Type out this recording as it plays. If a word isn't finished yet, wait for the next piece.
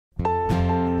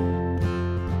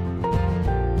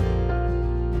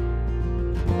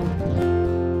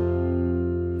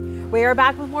We are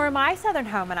back with more of My Southern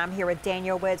Home, and I'm here with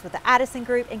Daniel Woods with the Addison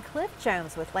Group and Cliff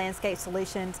Jones with Landscape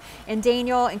Solutions. And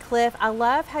Daniel and Cliff, I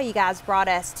love how you guys brought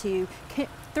us to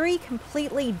three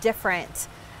completely different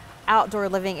outdoor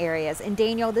living areas. And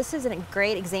Daniel, this is a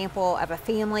great example of a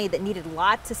family that needed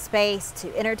lots of space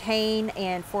to entertain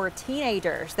and for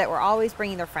teenagers that were always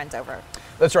bringing their friends over.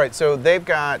 That's right. So they've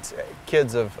got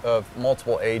kids of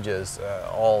multiple ages,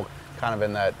 all kind of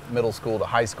in that middle school to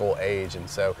high school age, and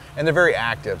they're very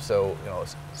active. So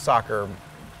soccer,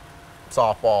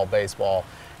 softball, baseball,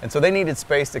 and so they needed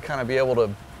space to kind of be able to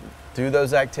do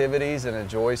those activities and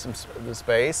enjoy the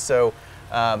space. So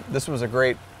this was a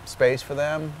great space for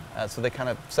them. So they kind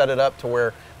of set it up to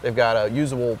where they've got a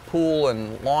usable pool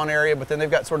and lawn area, but then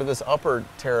they've got sort of this upper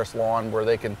terrace lawn where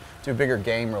they can do bigger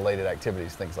game-related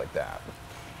activities, things like that.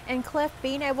 And Cliff,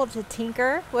 being able to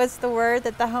tinker was the word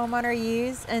that the homeowner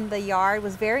used in the yard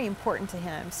was very important to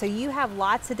him. So you have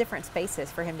lots of different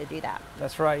spaces for him to do that.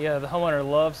 That's right, yeah. The homeowner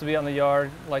loves to be out in the yard,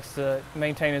 likes to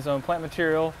maintain his own plant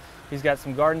material. He's got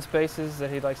some garden spaces that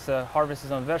he likes to harvest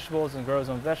his own vegetables and grow his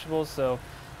own vegetables. So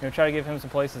try to give him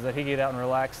some places that he can get out and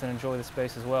relax and enjoy the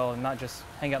space as well, and not just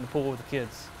hang out in the pool with the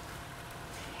kids.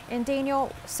 And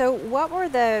Daniel, so what were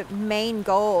the main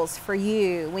goals for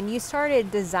you when you started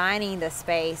designing the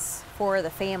space for the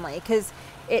family? Because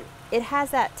it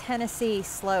has that Tennessee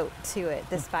slope to it,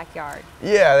 this backyard.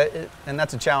 Yeah, and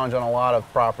that's a challenge on a lot of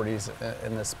properties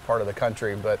in this part of the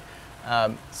country. But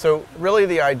so really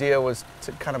the idea was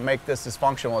to kind of make this as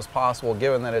functional as possible,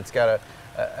 given that it's got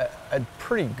a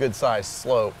pretty good sized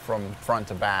slope from front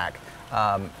to back.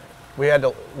 We had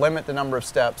to limit the number of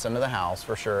steps into the house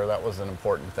for sure. That was an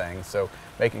important thing. So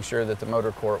making sure that the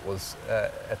motor court was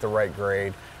at the right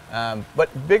grade. But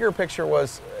bigger picture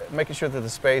was making sure that the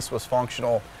space was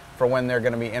functional for when they're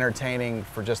going to be entertaining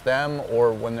for just them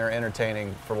or when they're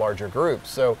entertaining for larger groups.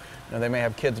 So they may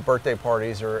have kids' birthday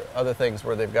parties or other things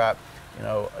where they've got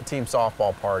a team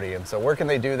softball party. And so where can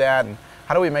they do that? And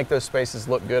how do we make those spaces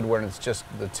look good when it's just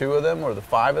the 2 of them or the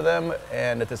 5 of them,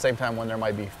 and at the same time when there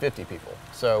might be 50 people?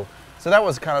 So that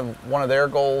was kind of one of their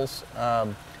goals.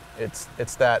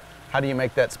 It's that, how do you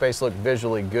make that space look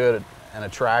visually good and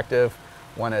attractive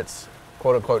when it's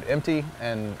quote unquote empty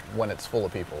and when it's full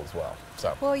of people as well.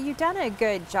 Well, you've done a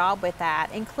good job with that.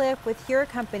 And Cliff, with your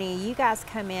company, you guys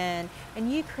come in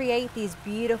and you create these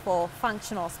beautiful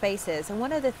functional spaces. And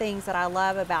one of the things that I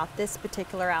love about this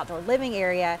particular outdoor living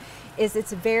area is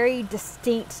it's very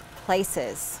distinct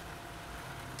places.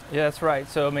 Yeah, that's right.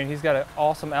 So, he's got an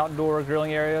awesome outdoor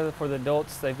grilling area for the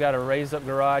adults. They've got a raised up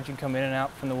garage. You can come in and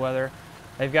out from the weather.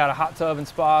 They've got a hot tub and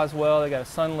spa as well. They got a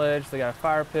sun ledge. They got a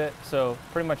fire pit. So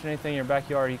pretty much anything in your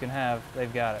backyard you can have,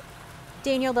 they've got it.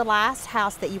 Daniel, the last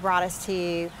house that you brought us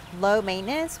to, low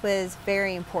maintenance was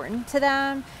very important to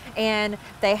them. And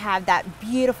they have that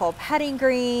beautiful putting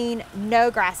green,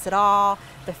 no grass at all.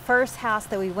 The first house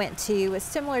that we went to was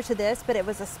similar to this, but it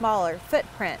was a smaller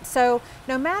footprint. So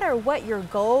no matter what your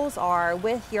goals are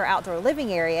with your outdoor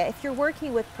living area, if you're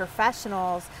working with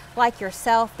professionals like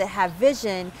yourself that have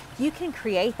vision, you can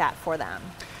create that for them.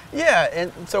 Yeah,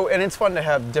 and it's fun to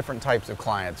have different types of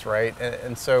clients, right?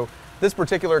 And so this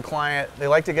particular client, they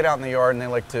like to get out in the yard and they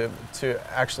like to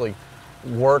actually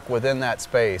work within that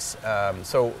space.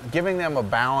 So giving them a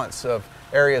balance of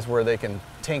areas where they can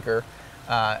tinker,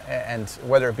 and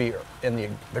whether it be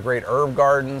in the great herb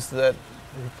gardens that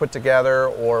we put together,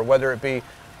 or whether it be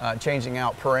changing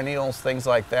out perennials, things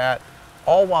like that,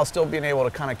 all while still being able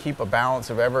to kind of keep a balance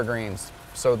of evergreens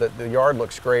so that the yard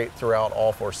looks great throughout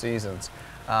all 4 seasons.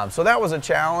 So that was a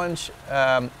challenge,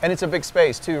 and it's a big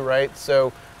space too, right?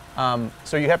 So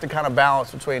you have to kind of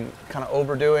balance between kind of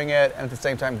overdoing it and at the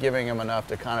same time giving him enough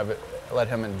to kind of let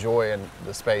him enjoy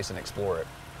the space and explore it.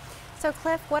 So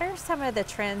Cliff, what are some of the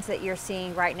trends that you're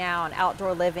seeing right now in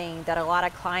outdoor living that a lot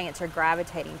of clients are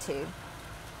gravitating to?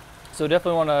 So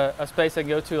definitely want a space they can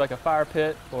go to, like a fire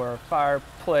pit or a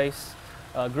fireplace,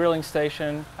 a grilling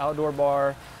station, outdoor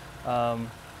bar.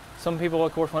 Some people,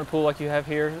 of course, want a pool like you have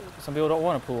here. Some people don't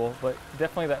want a pool, but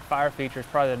definitely that fire feature is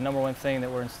probably the #1 thing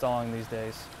that we're installing these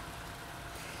days.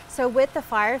 So with the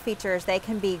fire features, they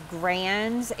can be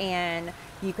grand and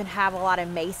you can have a lot of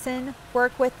mason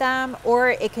work with them, or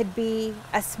it could be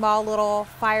a small little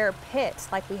fire pit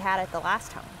like we had at the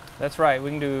last home. That's right. We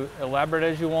can do elaborate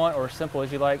as you want or simple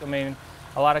as you like. A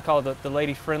lot of call it the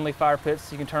lady-friendly fire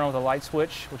pits. You can turn on with a light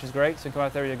switch, which is great. So you can come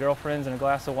out there with your girlfriends and a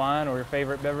glass of wine or your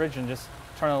favorite beverage and just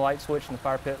turn on the light switch and the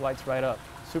fire pit lights right up.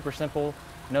 Super simple,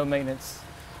 no maintenance,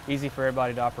 easy for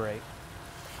everybody to operate.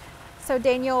 So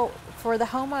Daniel, for the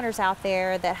homeowners out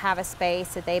there that have a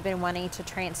space that they've been wanting to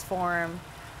transform,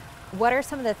 what are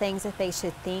some of the things that they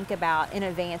should think about in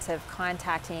advance of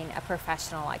contacting a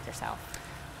professional like yourself?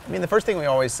 I mean, the first thing we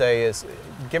always say is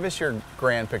give us your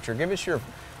grand picture, give us your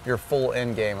full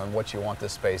end game on what you want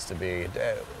this space to be.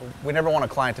 We never want a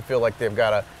client to feel like they've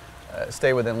got to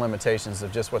stay within limitations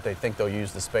of just what they think they'll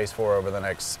use the space for over the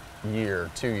next year,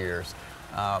 2 years.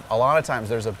 A lot of times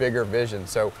there's a bigger vision,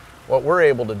 so what we're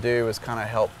able to do is kind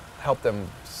of help them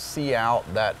see out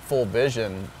that full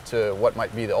vision to what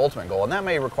might be the ultimate goal, and that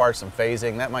may require some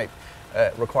phasing, that might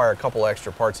require a couple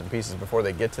extra parts and pieces before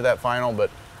they get to that final,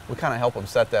 but we kind of help them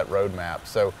set that roadmap.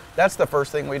 So that's the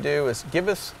first thing we do, is give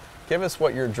us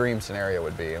what your dream scenario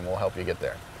would be, and we'll help you get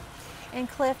there. And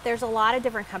Cliff, there's a lot of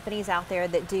different companies out there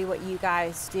that do what you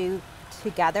guys do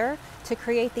together to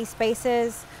create these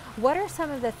spaces. What are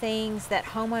some of the things that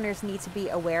homeowners need to be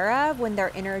aware of when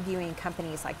they're interviewing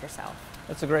companies like yourself?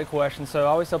 That's a great question. So I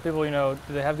always tell people, do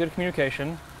they have good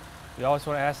communication? You always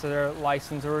want to ask if they're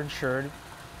licensed or insured.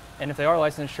 And if they are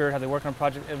licensed and insured, have they worked on a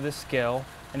project of this scale?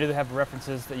 And do they have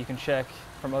references that you can check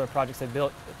from other projects they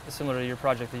built similar to your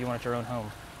project that you want at your own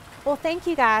home? Well, thank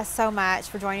you guys so much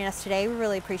for joining us today. We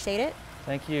really appreciate it.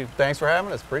 Thank you. Thanks for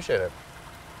having us. Appreciate it.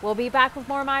 We'll be back with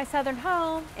more My Southern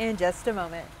Home in just a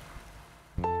moment.